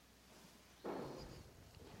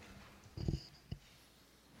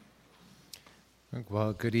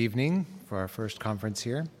Well, good evening for our first conference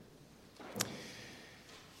here.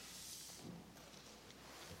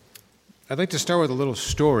 I'd like to start with a little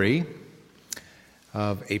story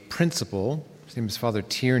of a principal. His name is Father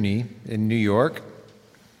Tierney in New York.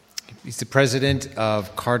 He's the president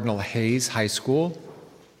of Cardinal Hayes High School.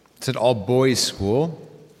 It's an all-boys school.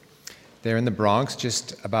 They're in the Bronx,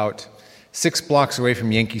 just about 6 blocks away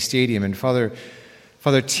from Yankee Stadium. And Father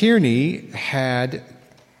Tierney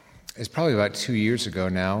it's probably about 2 years ago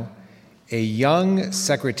now, a young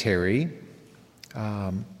secretary.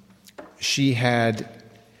 She had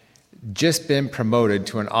just been promoted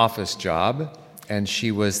to an office job, and she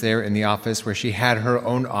was there in the office where she had her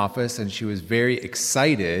own office, and she was very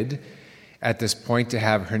excited at this point to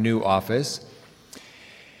have her new office.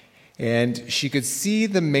 And she could see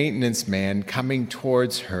the maintenance man coming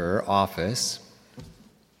towards her office,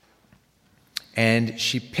 and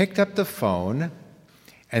she picked up the phone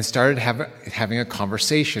and started having a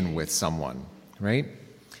conversation with someone, right?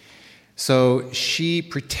 So she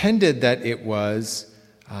pretended that it was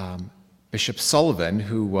Bishop Sullivan,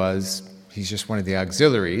 he's just one of the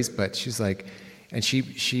auxiliaries, but she's like, and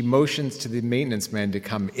she motions to the maintenance man to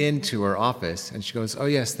come into her office, and she goes, "Oh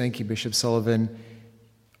yes, thank you, Bishop Sullivan.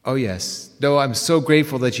 Oh yes, no, I'm so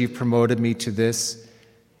grateful that you've promoted me to this,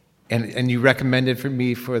 and you recommended for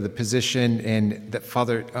me for the position, and that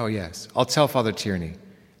Father, oh yes, I'll tell Father Tierney.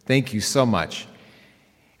 Thank you so much."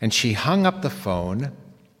 And she hung up the phone,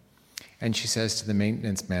 and she says to the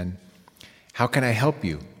maintenance man, "How can I help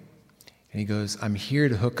you?" And he goes, "I'm here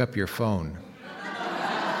to hook up your phone."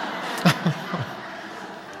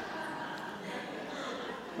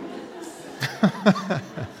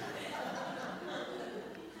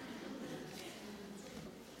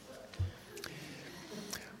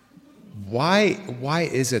 Why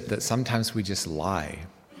is it that sometimes we just lie?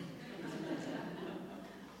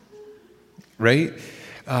 Right?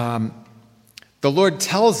 The Lord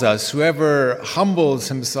tells us whoever humbles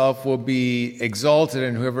himself will be exalted,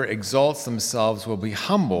 and whoever exalts themselves will be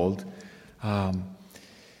humbled. But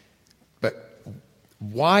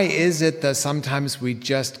why is it that sometimes we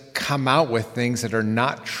just come out with things that are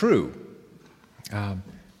not true?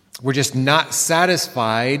 We're just not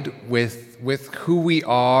satisfied with who we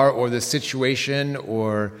are or the situation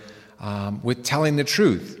or with telling the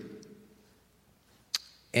truth.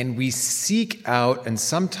 And we seek out and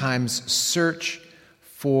sometimes search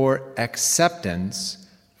for acceptance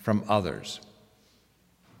from others.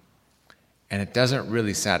 And it doesn't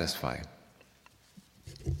really satisfy.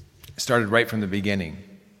 It started right from the beginning.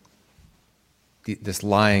 This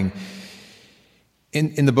lying.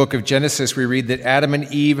 In the book of Genesis, we read that Adam and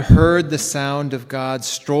Eve heard the sound of God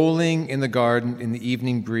strolling in the garden in the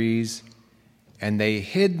evening breeze, and they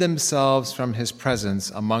hid themselves from his presence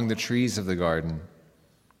among the trees of the garden.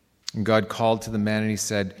 And God called to the man and he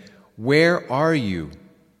said, "Where are you?"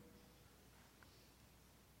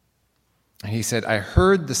 And he said, "I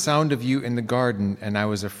heard the sound of you in the garden, and I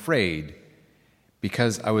was afraid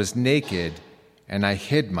because I was naked and I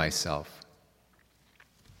hid myself."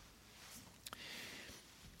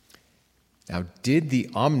 Now, did the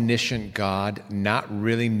omniscient God not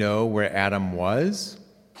really know where Adam was?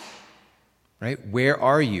 Right? Where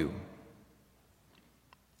are you?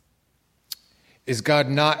 Is God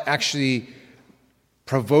not actually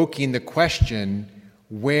provoking the question,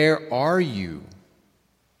 where are you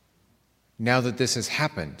now that this has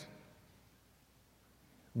happened?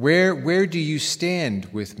 Where do you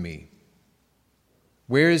stand with me?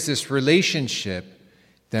 Where is this relationship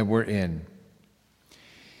that we're in?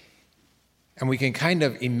 And we can kind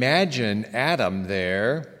of imagine Adam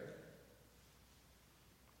there,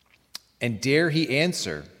 and dare he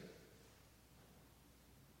answer?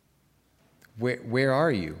 Where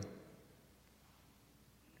are you?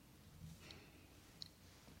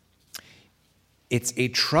 It's a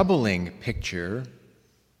troubling picture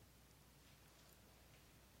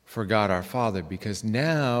for God our Father, because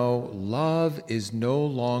now love is no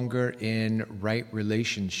longer in right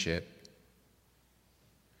relationship.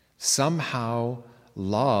 Somehow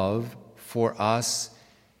love for us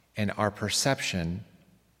and our perception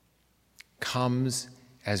comes,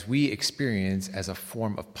 as we experience, as a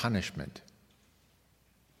form of punishment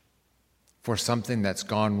for something that's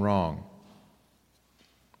gone wrong,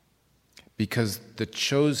 because the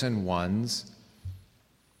chosen ones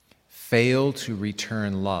fail to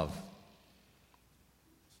return love.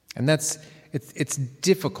 And it's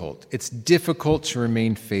difficult. It's difficult to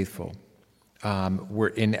remain faithful. We're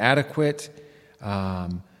inadequate,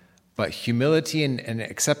 but humility and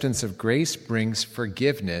acceptance of grace brings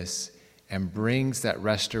forgiveness and brings that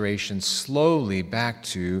restoration slowly back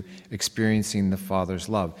to experiencing the Father's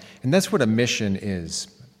love. And that's what a mission is,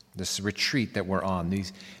 this retreat that we're on,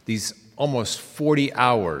 these almost 40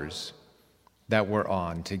 hours that we're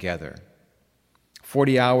on together.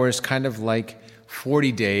 40 hours, kind of like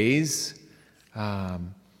 40 days.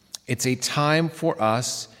 It's a time for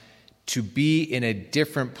us to be in a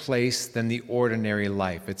different place than the ordinary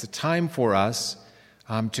life. It's a time for us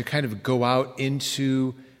to kind of go out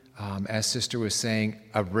into, as Sister was saying,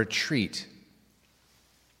 a retreat,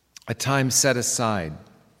 a time set aside,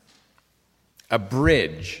 a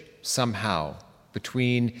bridge somehow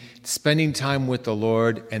between spending time with the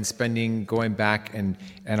Lord and going back in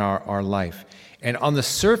our life. And on the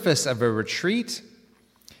surface of a retreat,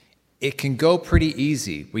 it can go pretty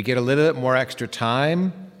easy. We get a little bit more extra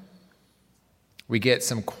time. We get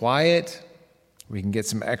some quiet. We can get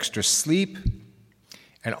some extra sleep.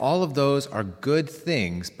 And all of those are good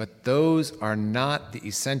things, but those are not the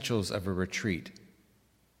essentials of a retreat.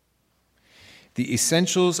 The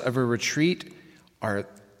essentials of a retreat are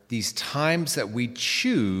these times that we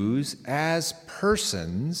choose as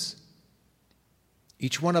persons.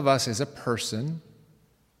 Each one of us is a person,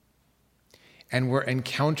 and we're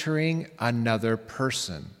encountering another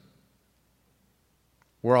person.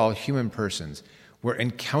 We're all human persons. We're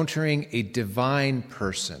encountering a divine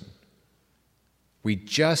person. We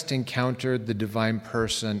just encountered the divine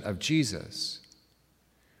person of Jesus,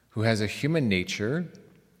 who has a human nature,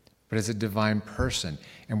 but is a divine person.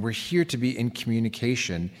 And we're here to be in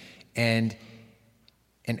communication and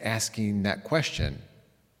asking that question,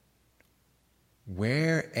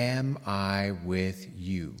 where am I with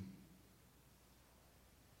you?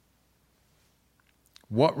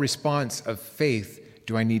 What response of faith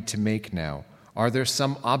do I need to make now? Are there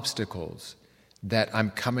some obstacles that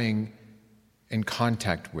I'm coming in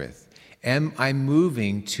contact with? Am I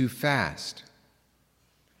moving too fast?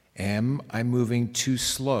 Am I moving too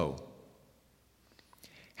slow?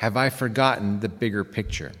 Have I forgotten the bigger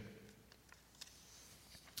picture?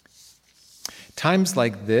 Times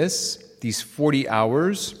like this, these 40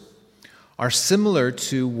 hours, are similar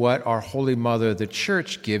to what our Holy Mother, the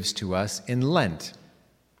Church, gives to us in Lent.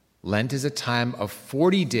 Lent is a time of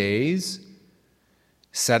 40 days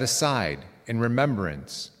set aside in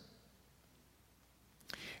remembrance.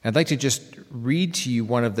 I'd like to just read to you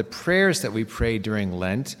one of the prayers that we pray during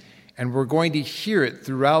Lent, and we're going to hear it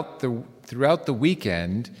throughout the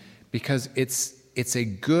weekend because it's a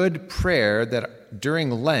good prayer that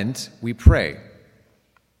during Lent we pray.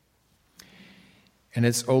 And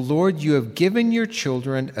it's, O Lord, you have given your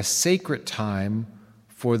children a sacred time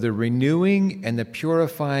for the renewing and the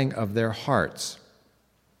purifying of their hearts,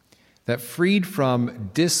 that freed from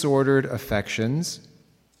disordered affections,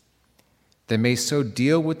 they may so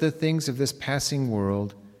deal with the things of this passing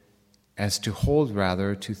world as to hold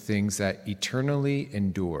rather to things that eternally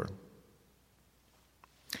endure.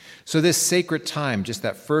 So this sacred time, just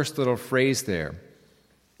that first little phrase there,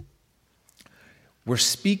 we're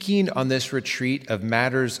speaking on this retreat of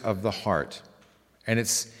matters of the heart. And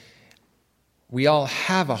we all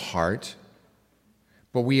have a heart,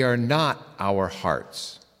 but we are not our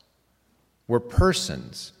hearts. We're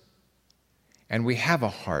persons, and we have a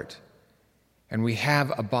heart, and we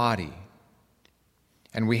have a body,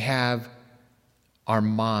 and we have our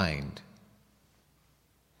mind,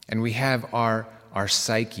 and we have our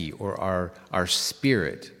psyche or our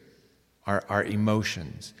spirit, our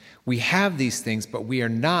emotions. We have these things, but we are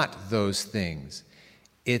not those things.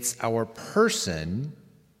 It's our person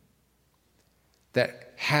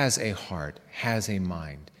that has a heart, has a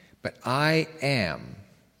mind. But I am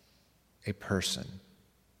a person.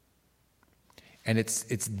 And it's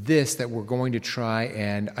this that we're going to try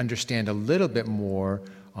and understand a little bit more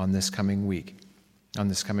on this coming week, on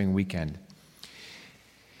this coming weekend.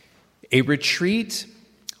 A retreat,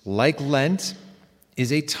 like Lent,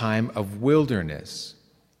 is a time of wilderness.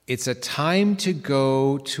 It's a time to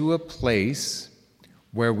go to a place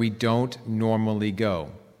where we don't normally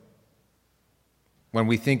go. When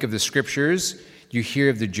we think of the scriptures, you hear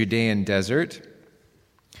of the Judean desert.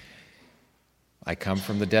 I come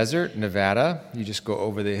from the desert, Nevada. You just go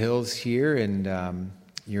over the hills here and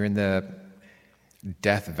you're in the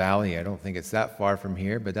Death Valley. I don't think it's that far from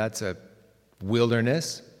here, but that's a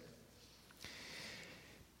wilderness.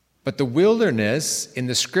 But the wilderness in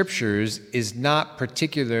the scriptures is not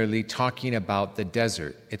particularly talking about the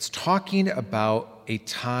desert. It's talking about a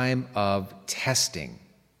time of testing.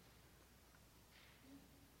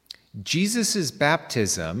 Jesus'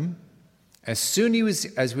 baptism, as soon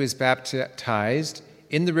as he was baptized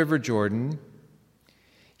in the River Jordan,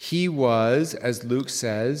 he was, as Luke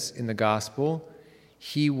says in the Gospel,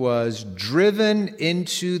 he was driven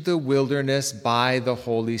into the wilderness by the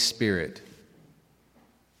Holy Spirit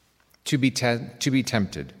to be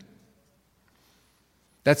tempted.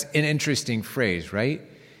 That's an interesting phrase, right?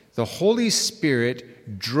 The Holy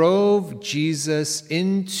Spirit drove Jesus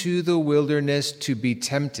into the wilderness to be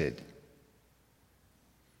tempted.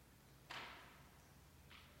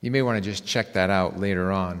 You may want to just check that out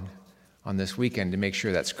later on this weekend to make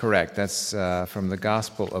sure that's correct. That's from the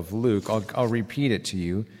Gospel of Luke. I'll repeat it to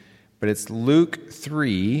you, but it's Luke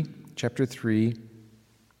 3, chapter 3,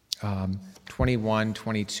 21,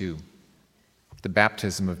 22, the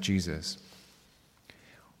baptism of Jesus.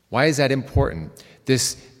 Why is that important?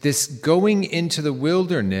 This going into the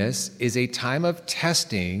wilderness is a time of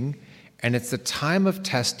testing, and it's a time of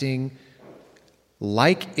testing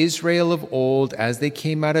like Israel of old as they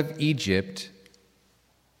came out of Egypt.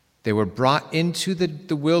 They were brought into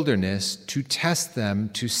the wilderness to test them,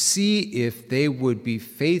 to see if they would be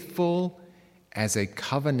faithful as a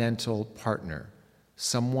covenantal partner,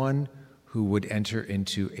 someone who would enter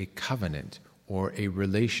into a covenant or a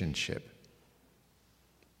relationship.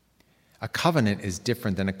 A covenant is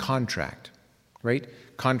different than a contract, right?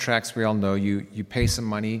 Contracts, we all know, you pay some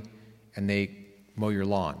money and they mow your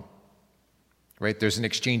lawn, right? There's an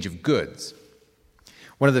exchange of goods.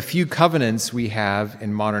 One of the few covenants we have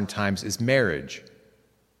in modern times is marriage.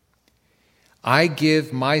 I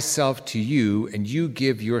give myself to you and you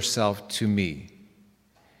give yourself to me.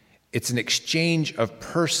 It's an exchange of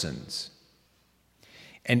persons.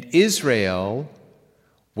 And Israel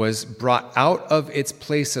was brought out of its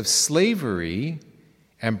place of slavery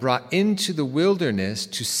and brought into the wilderness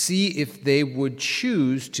to see if they would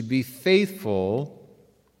choose to be faithful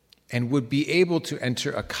and would be able to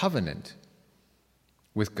enter a covenant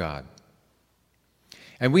with God.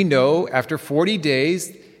 And we know after 40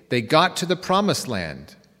 days, they got to the promised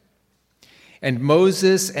land. And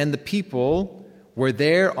Moses and the people were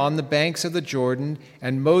there on the banks of the Jordan,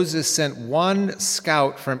 and Moses sent one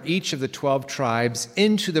scout from each of the 12 tribes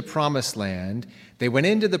into the promised land. They went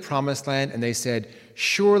into the promised land and they said,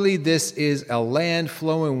 "Surely this is a land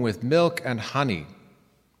flowing with milk and honey."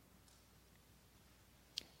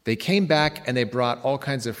 They came back and they brought all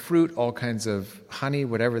kinds of fruit, all kinds of honey,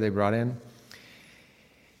 whatever they brought in.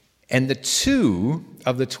 And the 2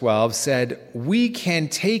 of the 12 said, "We can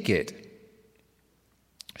take it.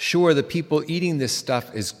 Sure, the people eating this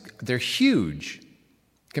stuff, they're huge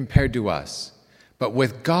compared to us. But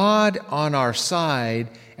with God on our side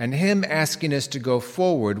and him asking us to go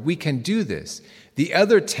forward, we can do this." The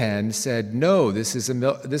other 10 said, "No, this is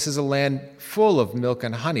a land full of milk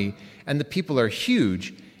and honey, and the people are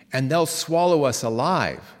huge, and they'll swallow us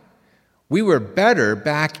alive. We were better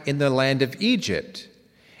back in the land of Egypt."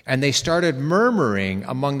 And they started murmuring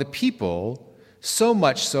among the people, so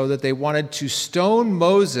much so that they wanted to stone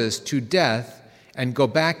Moses to death and go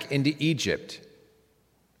back into Egypt.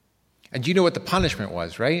 And you know what the punishment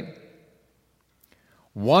was, right?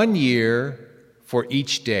 1 year for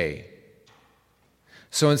each day.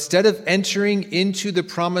 So instead of entering into the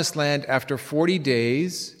promised land after 40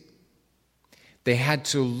 days, they had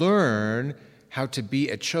to learn how to be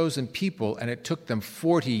a chosen people, and it took them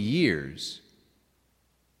 40 years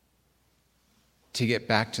to get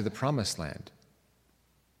back to the promised land.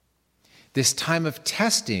 This time of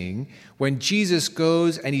testing, when Jesus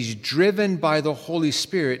goes and he's driven by the Holy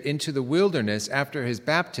Spirit into the wilderness after his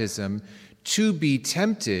baptism to be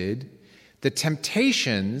tempted, the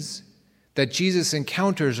temptations that Jesus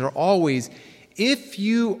encounters are always, if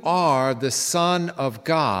you are the Son of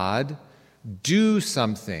God, do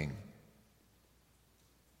something.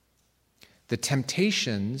 The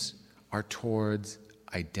temptations are towards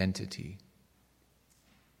identity.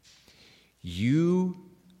 You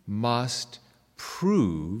must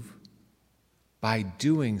prove by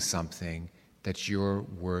doing something that you're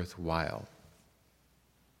worthwhile.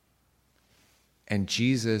 And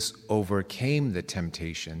Jesus overcame the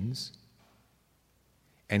temptations,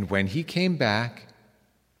 and when he came back,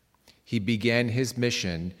 he began his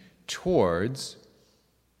mission towards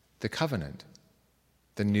the covenant,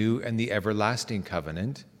 the new and the everlasting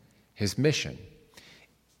covenant, his mission.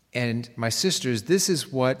 And my sisters, this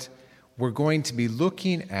is what we're going to be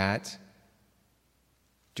looking at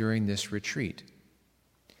during this retreat.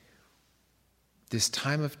 This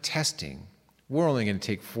time of testing, we're only going to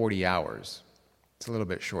take 40 hours. It's a little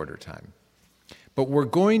bit shorter time. But we're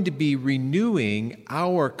going to be renewing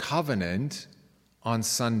our covenant on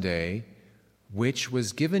Sunday, which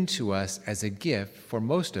was given to us as a gift for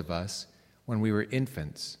most of us when we were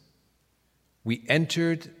infants. We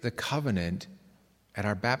entered the covenant at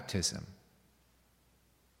our baptism.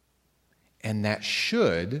 And that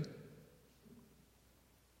should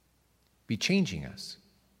be changing us.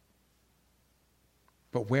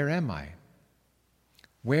 But where am I?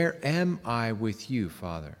 Where am I with you,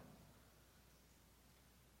 Father?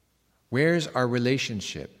 Where's our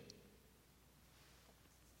relationship?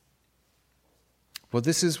 Well,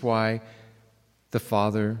 this is why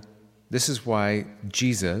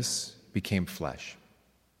Jesus became flesh.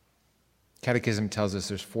 Catechism tells us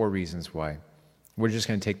there's 4 reasons why. We're just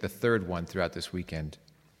going to take the third one throughout this weekend.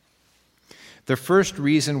 The first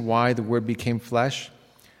reason why the Word became flesh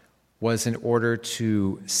was in order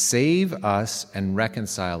to save us and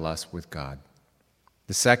reconcile us with God.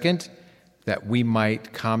 The second, that we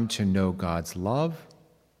might come to know God's love.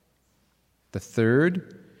 The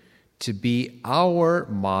third, to be our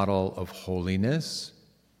model of holiness.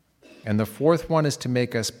 And the fourth one is to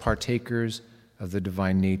make us partakers of the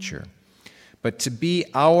divine nature. But to be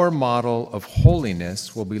our model of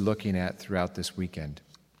holiness, we'll be looking at throughout this weekend.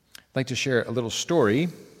 I'd like to share a little story.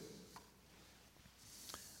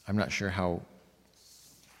 I'm not sure how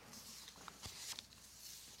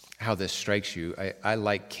this strikes you. I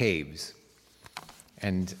like caves.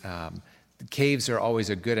 And caves are always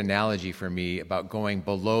a good analogy for me about going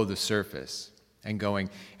below the surface and going.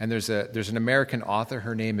 And there's an American author.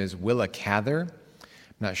 Her name is Willa Cather. I'm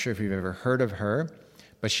not sure if you've ever heard of her,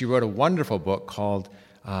 but she wrote a wonderful book called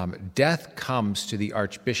Death Comes to the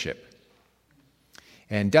Archbishop.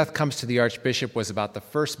 And Death Comes to the Archbishop was about the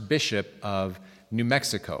first bishop of New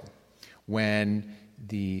Mexico, when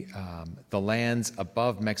the lands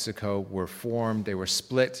above Mexico were formed. They were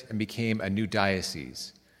split and became a new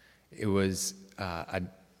diocese. It was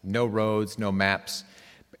no roads, no maps,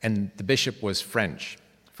 and the bishop was French,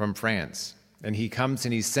 from France. And he comes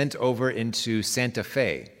and he's sent over into Santa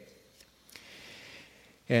Fe.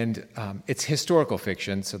 And it's historical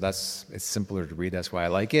fiction, so it's simpler to read. That's why I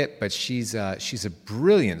like it. But she's a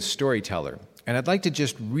brilliant storyteller. And I'd like to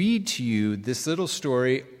just read to you this little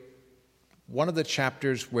story, one of the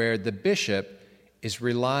chapters where the bishop is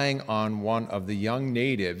relying on one of the young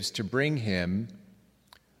natives to bring him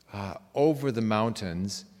over the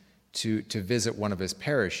mountains to visit one of his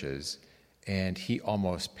parishes, and he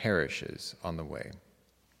almost perishes on the way.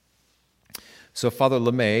 So Father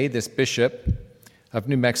LeMay, this bishop of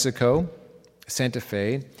New Mexico, Santa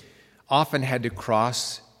Fe, often had to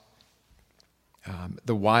cross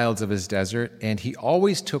the wilds of his desert, and he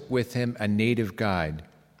always took with him a native guide.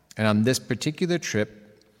 And on this particular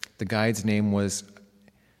trip, the guide's name was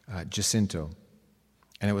Jacinto.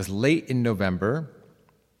 And it was late in November,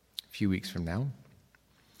 a few weeks from now,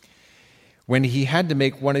 when he had to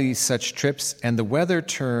make one of these such trips, and the weather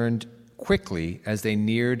turned quickly as they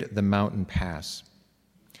neared the mountain pass.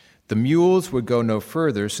 The mules would go no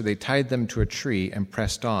further, so they tied them to a tree and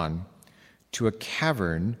pressed on to a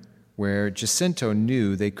cavern where Jacinto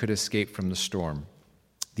knew they could escape from the storm.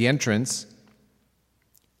 The entrance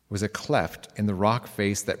was a cleft in the rock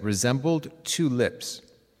face that resembled 2 lips,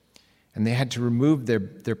 and they had to remove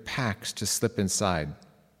their packs to slip inside.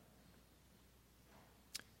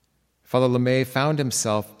 Father LeMay found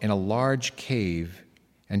himself in a large cave,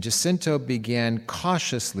 and Jacinto began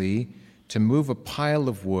cautiously to move a pile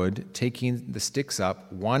of wood, taking the sticks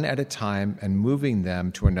up one at a time and moving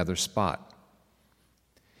them to another spot.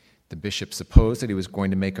 The bishop supposed that he was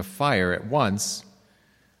going to make a fire at once,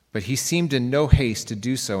 but he seemed in no haste to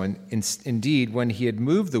do so, and indeed, when he had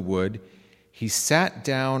moved the wood, he sat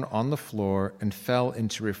down on the floor and fell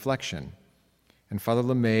into reflection. And Father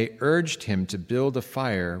LeMay urged him to build a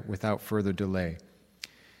fire without further delay.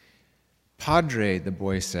 "Padre," the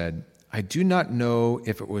boy said, "I do not know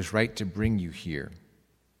if it was right to bring you here.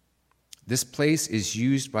 This place is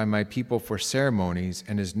used by my people for ceremonies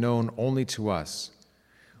and is known only to us.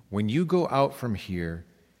 When you go out from here,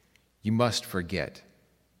 you must forget."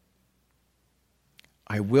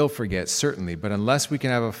 "I will forget, certainly, but unless we can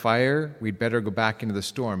have a fire, we'd better go back into the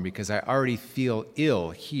storm because I already feel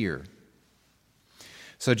ill here."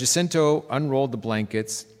 So Jacinto unrolled the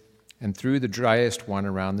blankets and threw the driest one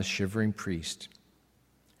around the shivering priest.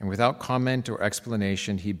 And without comment or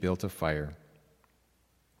explanation, he built a fire.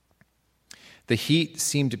 The heat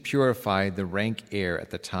seemed to purify the rank air at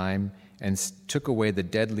the time and took away the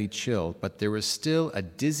deadly chill, but there was still a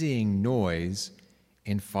dizzying noise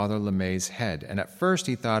in Father LeMay's head, and at first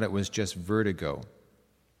he thought it was just vertigo.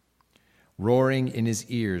 Roaring in his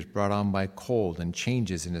ears brought on by cold and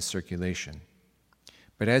changes in his circulation.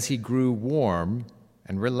 But as he grew warm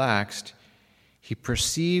and relaxed, he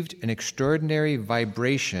perceived an extraordinary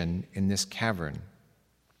vibration in this cavern.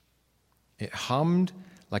 It hummed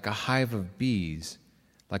like a hive of bees,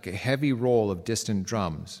 like a heavy roll of distant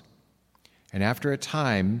drums. And after a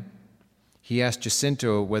time, he asked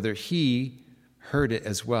Jacinto whether he heard it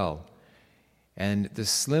as well. and the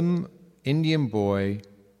slim Indian boy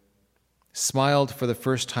smiled for the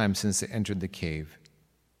first time since they entered the cave.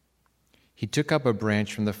 He took up a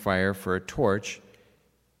branch from the fire for a torch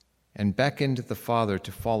and beckoned the father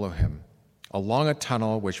to follow him along a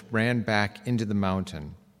tunnel which ran back into the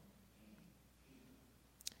mountain.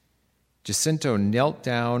 Jacinto knelt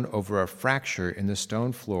down over a fracture in the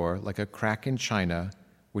stone floor like a crack in china,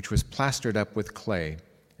 which was plastered up with clay,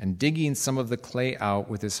 and digging some of the clay out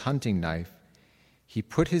with his hunting knife, he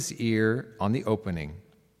put his ear on the opening,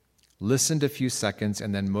 listened a few seconds,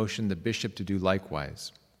 and then motioned the bishop to do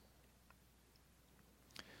likewise.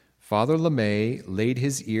 Father LeMay laid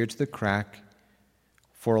his ear to the crack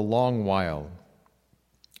for a long while,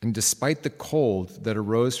 and despite the cold that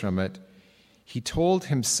arose from it, he told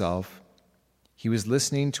himself he was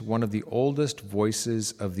listening to one of the oldest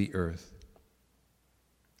voices of the earth.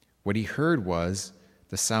 What he heard was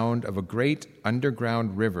the sound of a great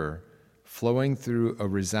underground river flowing through a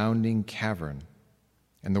resounding cavern,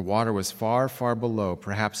 and the water was far, far below,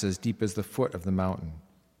 perhaps as deep as the foot of the mountain.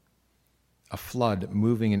 A flood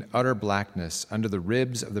moving in utter blackness under the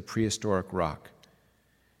ribs of the prehistoric rock.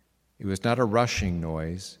 It was not a rushing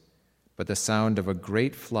noise, but the sound of a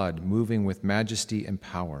great flood moving with majesty and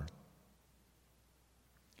power.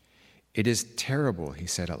 "It is terrible," he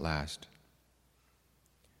said at last.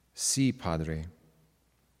 "See, Padre."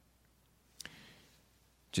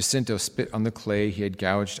 Jacinto spit on the clay he had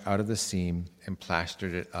gouged out of the seam and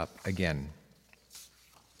plastered it up again.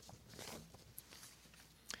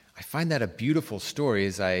 I find that a beautiful story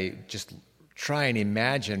as I just try and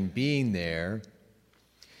imagine being there,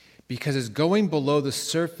 because it's going below the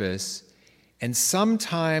surface, and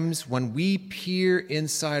sometimes when we peer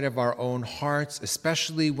inside of our own hearts,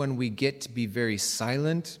 especially when we get to be very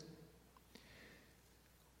silent,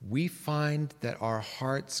 we find that our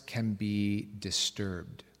hearts can be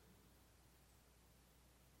disturbed.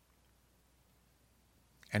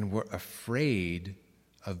 And we're afraid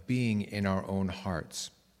of being in our own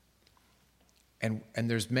hearts. And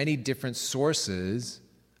there's many different sources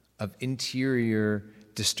of interior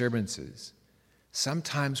disturbances.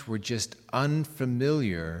 Sometimes we're just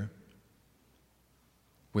unfamiliar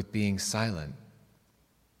with being silent.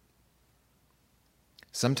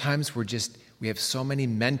 Sometimes we have so many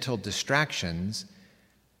mental distractions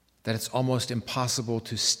that it's almost impossible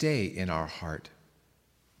to stay in our heart.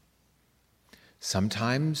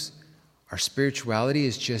 Sometimes our spirituality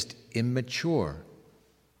is just immature,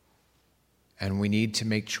 and we need to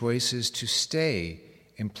make choices to stay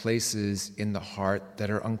in places in the heart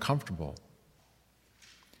that are uncomfortable.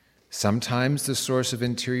 Sometimes the source of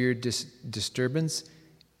interior disturbance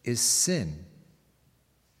is sin.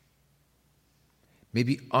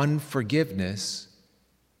 Maybe unforgiveness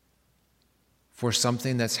for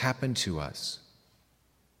something that's happened to us.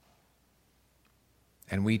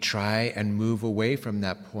 And we try and move away from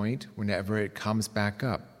that point whenever it comes back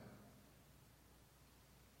up.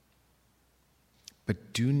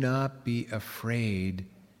 But do not be afraid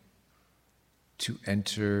to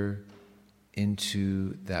enter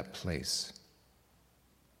into that place.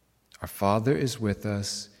 Our Father is with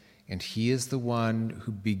us, and He is the one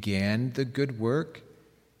who began the good work,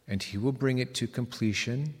 and He will bring it to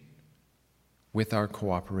completion with our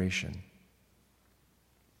cooperation.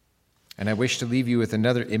 And I wish to leave you with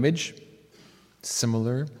another image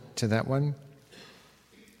similar to that one.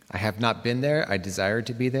 I have not been there. I desire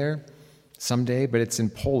to be there someday, but it's in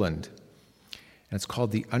Poland, and it's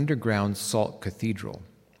called the Underground Salt Cathedral.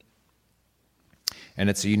 And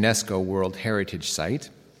it's a UNESCO World Heritage Site.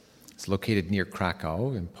 It's located near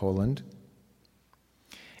Krakow in Poland.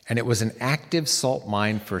 And it was an active salt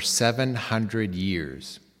mine for 700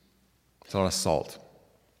 years. It's a lot of salt.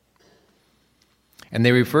 And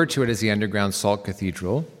they refer to it as the Underground Salt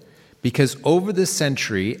Cathedral because over the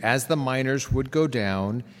century, as the miners would go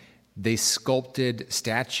down, they sculpted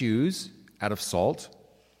statues out of salt,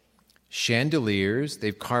 chandeliers.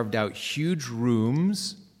 They've carved out huge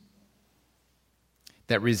rooms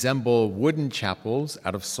that resemble wooden chapels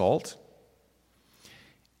out of salt.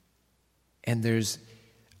 And there's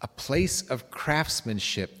a place of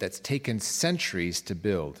craftsmanship that's taken centuries to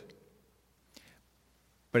build.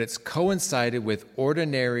 But it's coincided with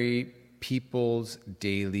ordinary people's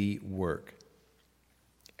daily work.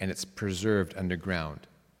 And it's preserved underground.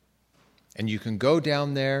 And you can go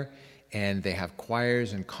down there, and they have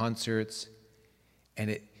choirs and concerts,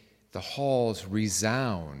 and the halls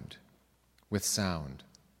resound with sound.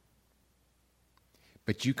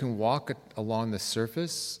 But you can walk along the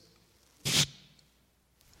surface,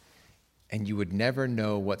 and you would never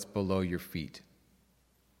know what's below your feet.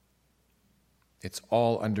 It's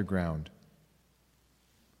all underground.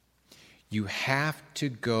 You have to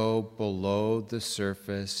go below the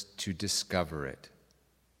surface to discover it.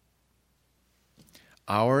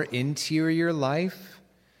 Our interior life,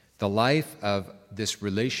 the life of this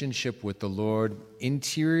relationship with the Lord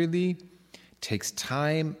interiorly, takes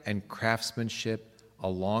time and craftsmanship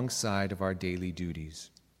alongside of our daily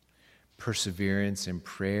duties. Perseverance in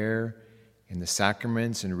prayer, in the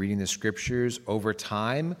sacraments, and reading the scriptures over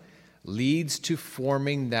time leads to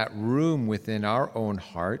forming that room within our own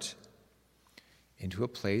heart into a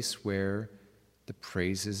place where the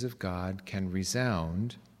praises of God can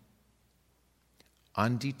resound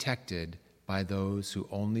undetected by those who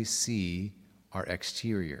only see our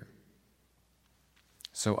exterior.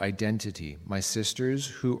 So, identity. My sisters,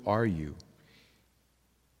 who are you?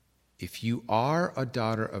 If you are a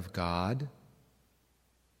daughter of God,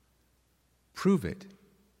 prove it.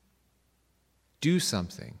 Do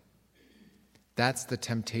something. That's the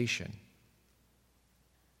temptation.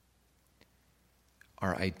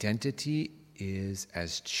 Our identity is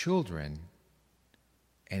as children,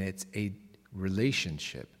 and it's a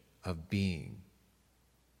relationship of being.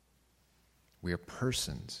 We are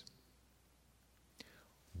persons.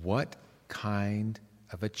 What kind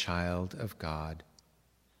of a child of God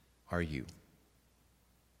are you?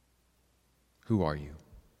 Who are you?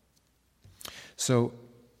 So,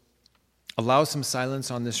 allow some silence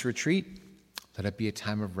on this retreat. Let it be a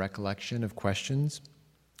time of recollection, of questions,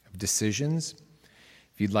 of decisions.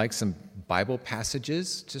 If you'd like some Bible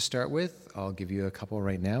passages to start with, I'll give you a couple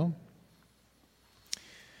right now.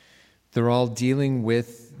 They're all dealing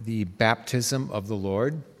with the baptism of the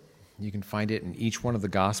Lord. You can find it in each one of the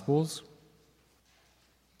Gospels.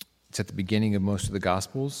 It's at the beginning of most of the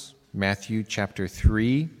Gospels. Matthew chapter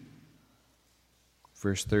 3,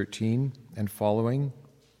 verse 13 and following.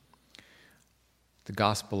 The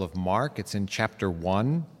Gospel of Mark, it's in chapter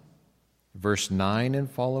 1, verse 9 and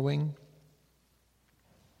following.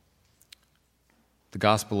 The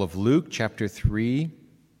Gospel of Luke, chapter 3,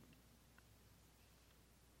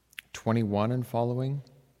 21 and following.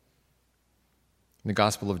 The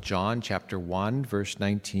Gospel of John, chapter 1, verse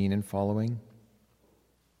 19 and following.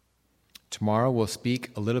 Tomorrow we'll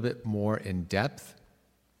speak a little bit more in depth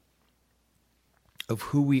of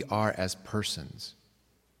who we are as persons.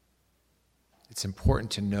 It's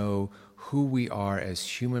important to know who we are as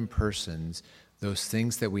human persons, those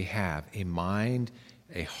things that we have, a mind,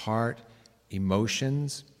 a heart,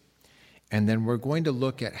 emotions. And then we're going to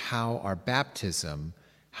look at how our baptism,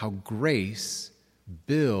 how grace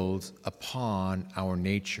builds upon our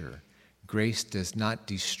nature. Grace does not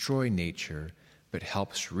destroy nature, but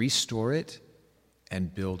helps restore it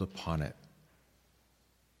and build upon it.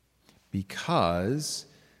 Because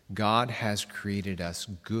God has created us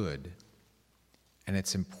good, and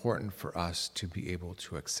it's important for us to be able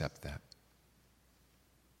to accept that.